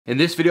In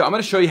this video, I'm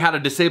going to show you how to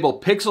disable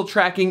pixel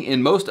tracking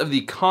in most of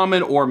the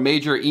common or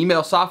major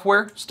email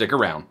software. Stick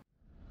around.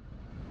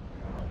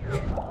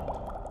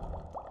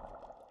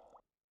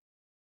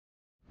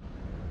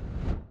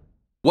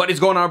 What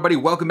is going on, everybody?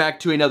 Welcome back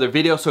to another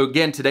video. So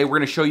again, today we're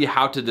going to show you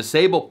how to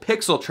disable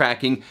pixel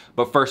tracking,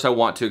 but first I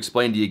want to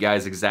explain to you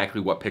guys exactly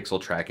what pixel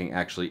tracking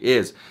actually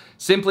is.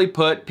 Simply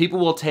put, people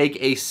will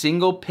take a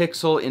single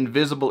pixel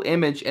invisible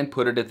image and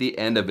put it at the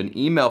end of an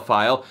email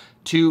file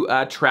to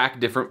track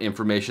different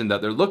information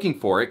that they're looking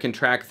for. It can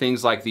track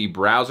things like the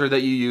browser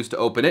that you use to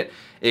open it.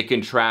 It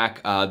can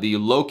track the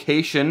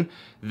location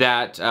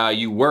that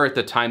you were at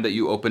the time that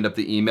you opened up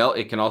the email.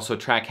 It can also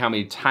track how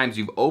many times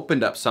you've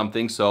opened up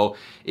something. So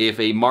if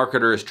a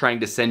marketer is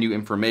trying to send you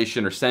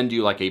information or send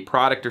you like a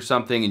product or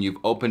something and you've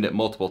opened it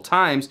multiple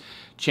times,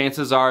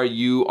 chances are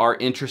you are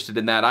interested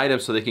in that item,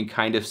 so they can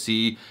kind of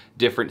see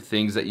different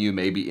things that you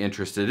may be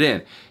interested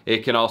in.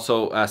 It can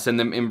also send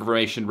them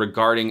information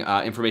regarding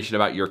information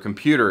about your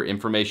computer,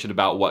 information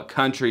about what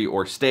country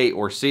or state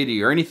or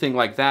city or anything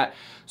like that.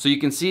 So you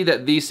can see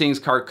that these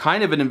things are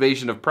kind of an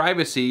invasion of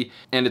privacy,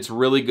 and it's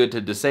really good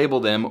to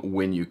disable them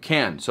when you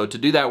can. So to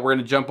do that, we're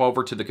going to jump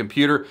over to the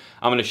computer.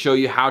 I'm going to show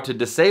you how to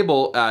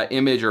disable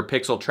image or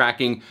pixel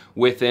tracking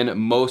within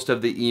most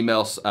of the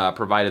emails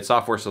provided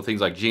software. So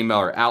things like Gmail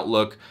or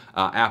Outlook,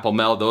 Apple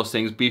Mail, those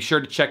things. Be sure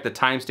to check the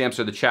timestamps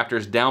or the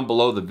chapters down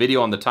below the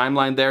video on the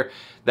timeline there.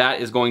 That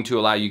is going to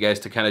allow you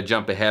guys to kind of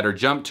jump ahead or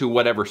jump to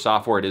whatever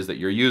software it is that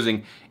you're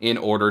using in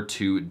order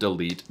to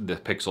delete the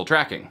pixel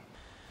tracking.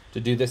 To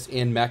do this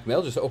in Mac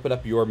Mail, just open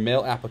up your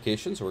Mail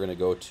application. So we're going to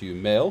go to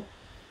Mail,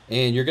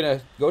 and you're going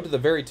to go to the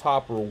very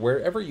top or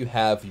wherever you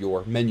have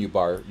your menu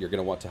bar. You're going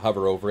to want to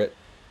hover over it,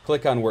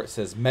 click on where it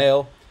says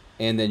Mail,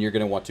 and then you're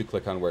going to want to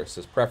click on where it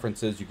says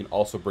Preferences. You can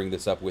also bring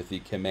this up with the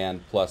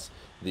Command plus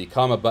the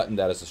comma button.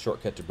 That is a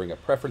shortcut to bring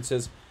up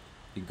Preferences.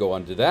 You can go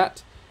onto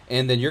that,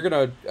 and then you're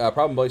going to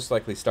probably most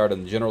likely start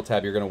on the General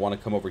tab. You're going to want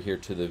to come over here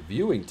to the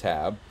Viewing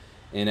tab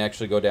and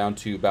actually go down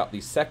to about the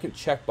second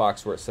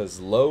checkbox where it says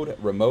Load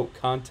Remote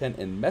Content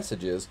and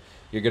Messages.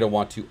 You're going to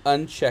want to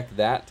uncheck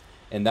that,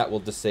 and that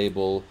will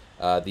disable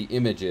the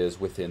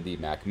images within the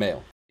Mac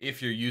Mail.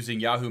 If you're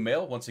using Yahoo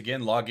Mail, once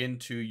again, log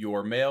into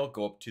your mail,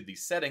 go up to the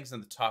settings in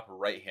the top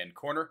right-hand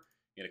corner.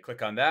 You're going to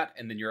click on that,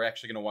 and then you're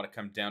actually going to want to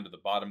come down to the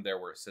bottom there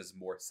where it says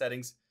More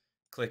Settings.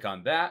 Click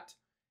on that,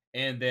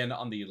 and then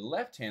on the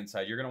left-hand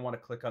side, you're going to want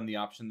to click on the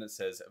option that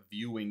says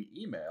Viewing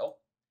Email.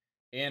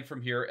 And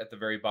from here at the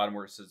very bottom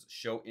where it says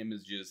Show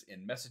Images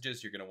in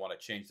Messages, you're going to want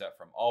to change that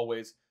from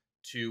Always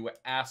to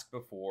Ask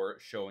Before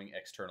Showing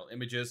External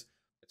Images.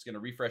 It's going to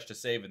refresh to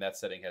save, and that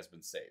setting has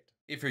been saved.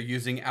 If you're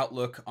using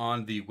Outlook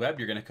on the web,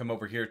 you're going to come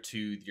over here to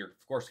you're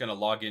of course going to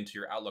log into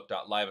your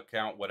Outlook.live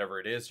account, whatever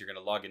it is. You're going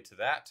to log into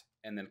that,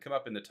 and then come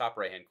up in the top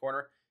right-hand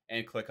corner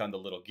and click on the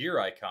little gear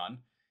icon.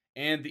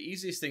 And the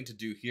easiest thing to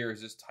do here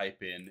is just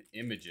type in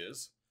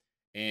Images,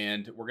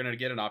 and we're going to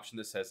get an option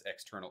that says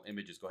External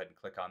Images. Go ahead and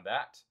click on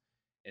that.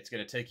 It's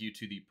going to take you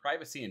to the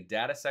privacy and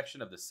data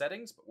section of the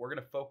settings, but we're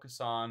going to focus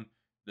on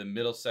the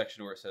middle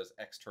section where it says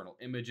external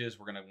images.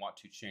 We're going to want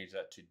to change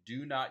that to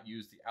do not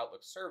use the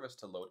Outlook service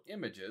to load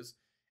images.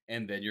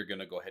 And then you're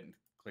going to go ahead and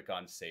click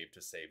on save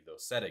to save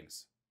those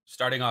settings.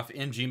 Starting off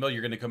in Gmail,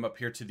 you're going to come up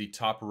here to the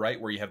top right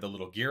where you have the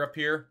little gear up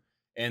here.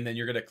 And then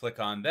you're going to click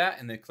on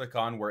that and then click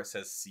on where it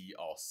says see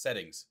all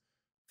settings.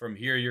 From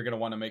here, you're going to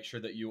want to make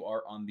sure that you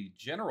are on the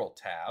general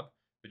tab,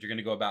 but you're going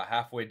to go about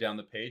halfway down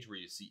the page where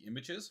you see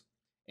images.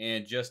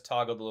 And just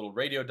toggle the little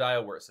radio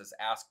dial where it says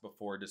ask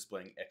before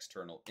displaying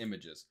external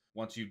images.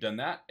 Once you've done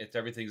that, if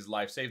everything's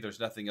live saved, there's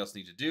nothing else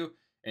you need to do,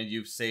 and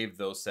you've saved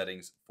those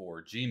settings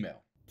for Gmail.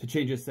 To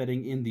change a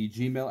setting in the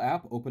Gmail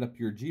app, open up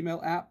your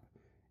Gmail app,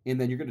 and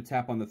then you're going to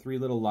tap on the three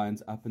little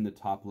lines up in the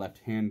top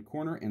left-hand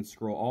corner and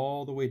scroll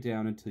all the way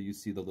down until you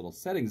see the little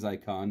settings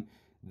icon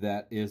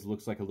that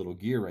looks like a little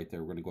gear right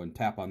there. We're going to go and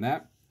tap on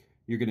that.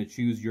 You're going to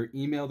choose your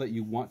email that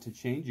you want to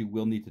change. You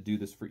will need to do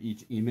this for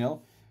each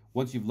email.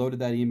 Once you've loaded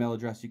that email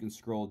address, you can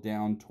scroll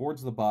down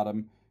towards the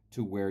bottom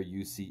to where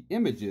you see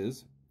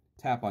images.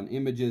 Tap on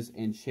images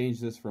and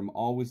change this from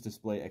always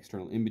display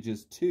external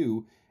images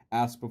to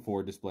ask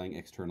before displaying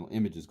external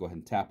images. Go ahead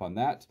and tap on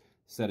that.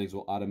 Settings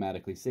will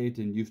automatically save,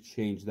 and you've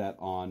changed that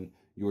on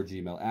your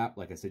Gmail app.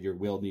 Like I said, you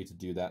will need to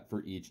do that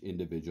for each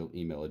individual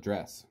email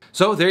address.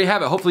 So there you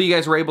have it. Hopefully you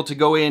guys were able to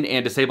go in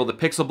and disable the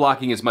pixel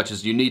blocking as much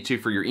as you need to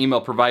for your email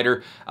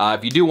provider.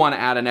 If you do want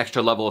to add an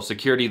extra level of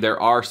security, there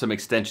are some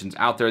extensions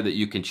out there that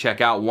you can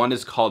check out. One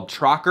is called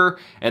Trocker,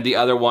 and the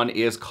other one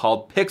is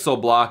called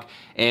PixelBlock,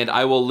 and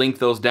I will link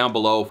those down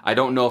below. I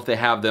don't know if they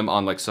have them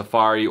on like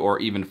Safari or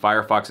even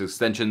Firefox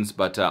extensions,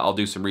 but I'll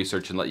do some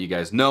research and let you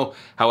guys know.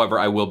 However,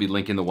 I will be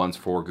linking the ones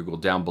for Google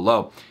down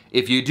below.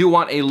 If you do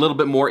want a little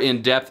bit more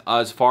in-depth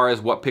as far as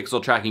what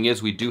pixel tracking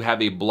is, we do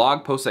have a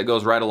blog post that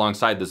goes right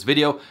alongside this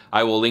video.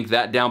 I will link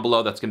that down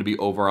below. That's going to be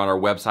over on our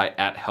website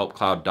at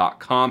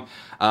helpcloud.com.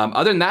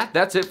 Other than that,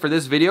 that's it for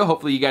this video.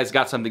 Hopefully you guys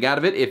got something out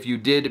of it. If you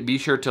did, be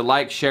sure to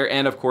like, share,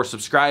 and of course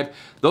subscribe.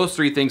 Those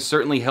three things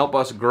certainly help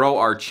us grow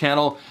our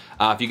channel.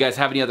 If you guys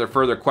have any other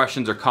further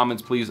questions or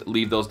comments, please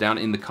leave those down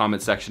in the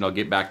comment section. I'll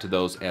get back to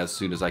those as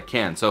soon as I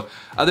can. So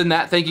other than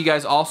that, thank you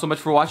guys all so much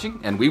for watching,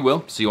 and we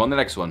will see you on the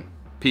next one.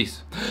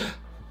 Peace.